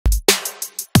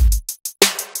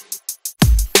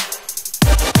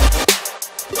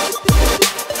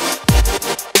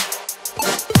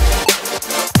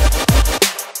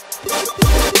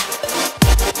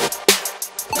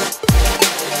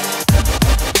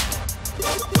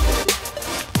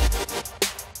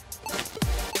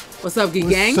What's up, Geek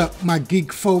Gang? What's up, my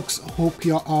geek folks? Hope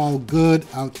you're all good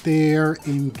out there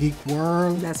in geek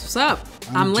world. That's what's up.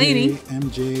 I'm Lainey.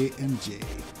 MJ.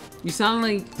 You sound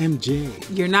like MJ.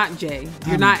 You're not J.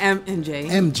 You're not MJ.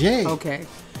 MJ. Okay.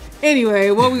 Anyway,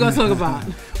 what are we gonna talk about?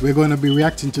 We're gonna be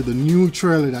reacting to the new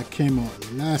trailer that came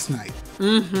out last night.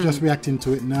 Just reacting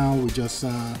to it now. We just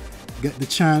get the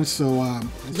chance, so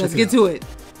let's get to it.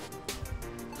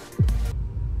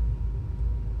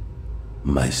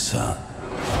 My son,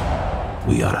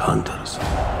 we are hunters,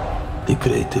 the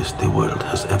greatest the world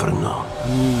has ever known.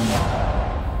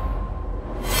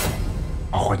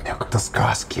 Охотник до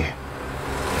сказки.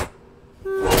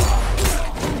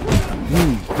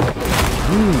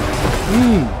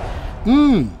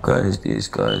 Каждый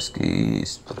сказки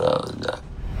есть правда.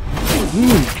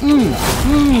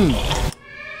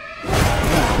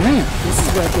 Damn. This is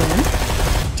what then.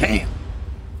 Damn.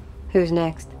 Who's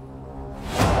next?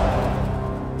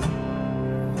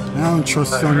 I don't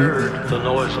trust Sony. The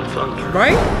noise of thunder.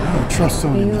 Right? I don't trust You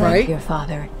Sony. like Right? your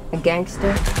father? A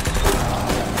gangster?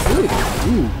 Ooh.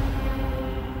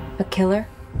 A killer?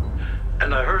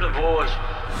 And I heard a voice.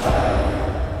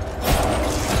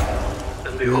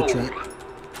 And behold, track.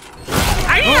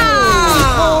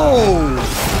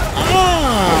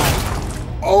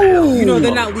 Oh! You know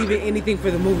they're not leaving anything for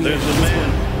the movie. There's a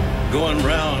man going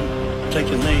round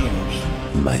taking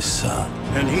names, my son,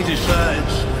 and he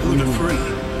decides who to free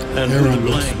and who to Aaron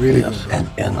looks blame. really is good. an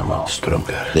animal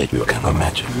stronger than you can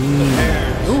imagine.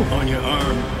 Hairs on your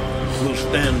arm will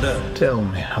stand up. Tell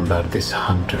me about this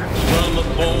hunter. Some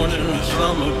are born and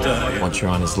some are died. Once you're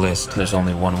on his list, there's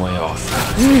only one way off.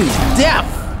 Death!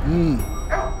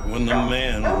 When the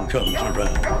man comes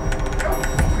around.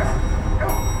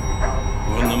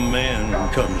 When the man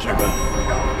comes around.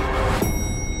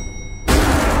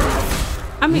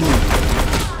 I mean,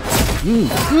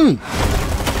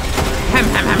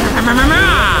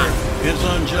 It's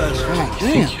unjust.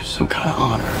 Damn. Some kind of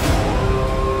honor.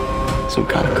 Some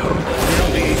kind of code.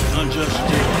 There'll be unjust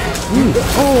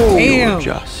damn.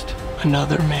 Just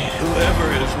another man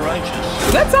whoever is righteous.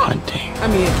 That's all. hunting I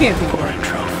mean, it can't be. for a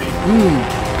trophy.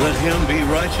 Let him be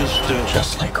righteous still.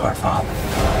 Just like our father.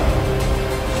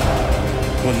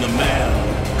 When the man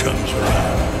comes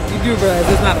around. You do realize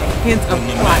there's not a hint of When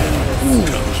the plot in man this.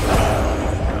 comes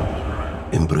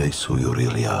around. Embrace who you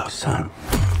really are, son.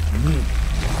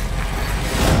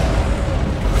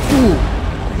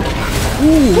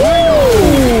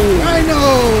 I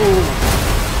know.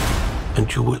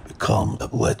 And you will become a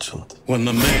legend. When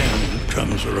the man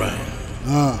comes around.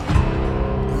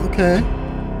 Okay.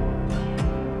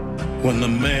 When the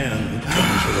man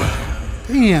comes around.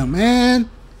 Damn, man.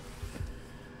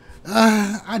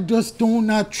 I just do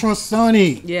not trust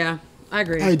Sony. Yeah, I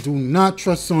agree. I do not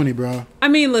trust Sony, bro. I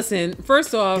mean, listen,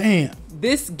 first off, Damn.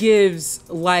 this gives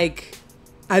like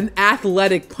an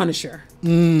athletic Punisher. You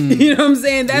know what I'm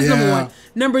saying? That's number Yeah. one.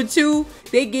 Number two,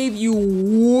 they gave you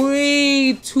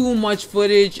way too much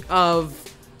footage of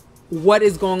what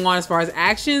is going on as far as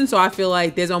action. So I feel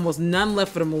like there's almost none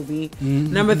left for the movie.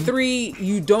 Number three,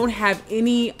 you don't have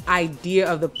any idea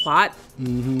of the plot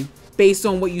based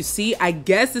on what you see. I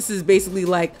guess this is basically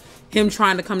like him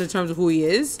trying to come to terms with who he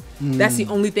is. That's the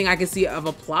only thing I can see of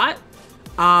a plot.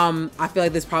 I feel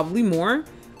like there's probably more.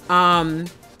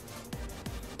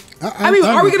 I mean,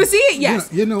 are we gonna see it?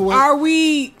 Yes. You know what? Are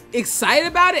we excited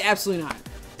about it? Absolutely not.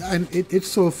 And it's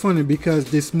so funny because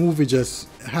this movie just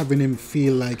having him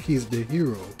feel like he's the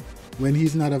hero when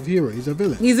he's not a hero, he's a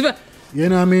villain. He's a, You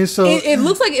know what I mean? So it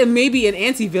looks like it may be an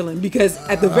anti-villain because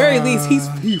at the very least he's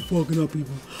fucking up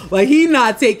people. Like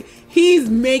he's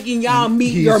making y'all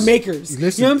meet your makers.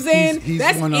 Listen, you know what I'm saying? he's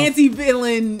That's one of-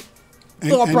 anti-villain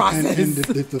thought process. And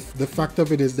the fact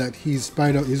of it is that he's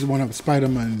one of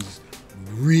Spider-Man's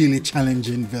really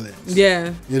challenging villains.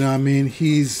 Yeah. You know what I mean?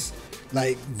 He's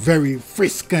like very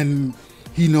frisk and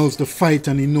he knows the fight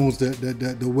and he knows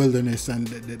the wilderness and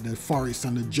the forest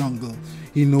and the jungle.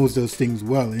 He knows those things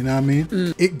well, you know what I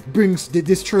mean? It brings,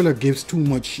 this trailer gives too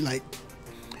much, like,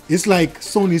 it's like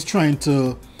Sony's trying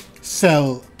to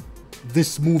sell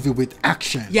this movie with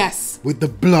action. Yes. With the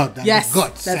blood and Yes. the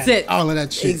guts. That's and it. all of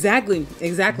that shit. Exactly.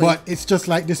 But it's just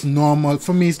like this normal,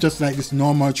 for me it's just like this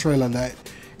normal trailer that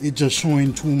it's just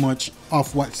showing too much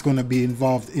of what's going to be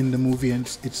involved in the movie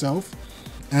itself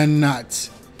and not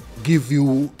give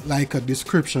you like a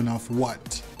description of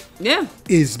what Yeah.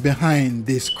 is behind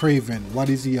this KRAVEN. What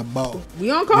is he about?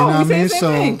 We on call. You know We what I say mean? the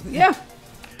same thing. Yeah.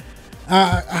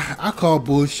 I call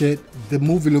bullshit. The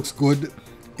movie looks good.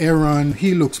 Aaron,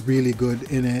 he looks really good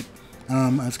in it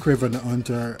as KRAVEN the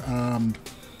Hunter.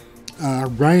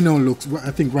 Rhino looks,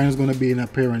 I think Rhino's going to be an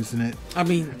appearance in it. I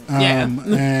mean, yeah.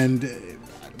 And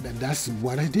that's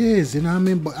what it is, you know what I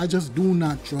mean? But I just do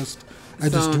not trust. I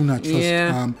just do not trust.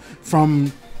 Yeah.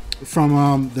 From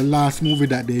the last movie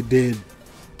that they did,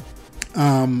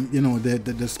 you know,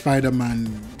 the Spider-Man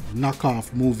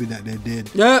knockoff movie that they did.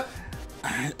 Yeah.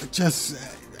 I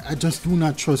just do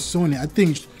not trust Sony. I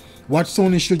think what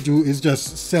Sony should do is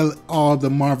just sell all the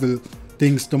Marvel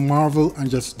things to Marvel and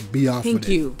just be off with it. Thank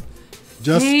you.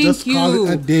 Just call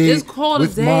it a day. Just call it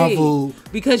with a day. Marvel,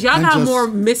 because y'all and got just- more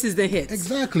misses than hits.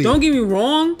 Exactly. Don't get me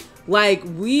wrong. Like,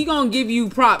 we gonna give you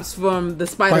props from the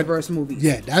Spider-Verse movies.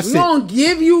 Yeah, that's we it. gonna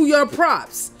give you your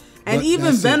props. And But even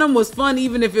that's it. Venom was fun,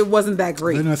 even if it wasn't that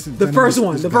great. Venom The first is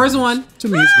one. garbage. The first one. To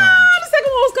me, it's garbage. The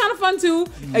second one was kind of fun too.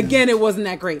 Again, it wasn't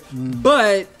that great.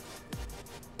 But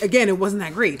again, it wasn't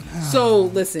that great. So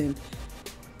listen,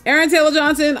 Aaron Taylor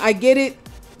Johnson, I get it.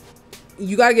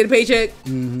 You gotta get a paycheck.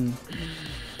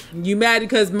 You mad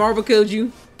because Marvel killed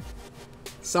you?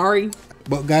 Sorry.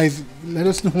 But guys, let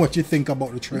us know what you think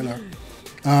about the trailer.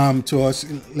 To us,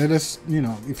 let us, you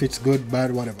know, if it's good,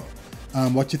 bad, whatever.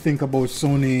 What you think about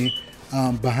Sony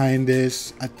behind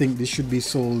this? I think this should be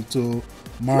sold to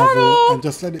Marvel and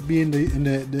just let it be in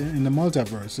the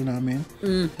multiverse. You know what I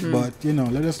mean? But you know,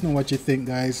 let us know what you think,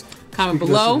 guys. Comment Speak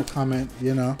to us below. in the comment,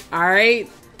 you know. All right.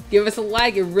 Give us a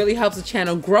like. It really helps the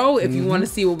channel grow. If you want to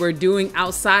see what we're doing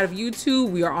outside of YouTube,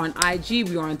 we are on IG.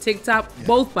 We are on TikTok,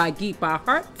 both by Geek by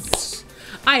Hearts.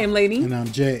 I am Lady. And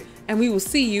I'm Jay. And we will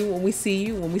see you when we see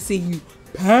you when we see you.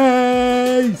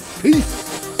 Peace.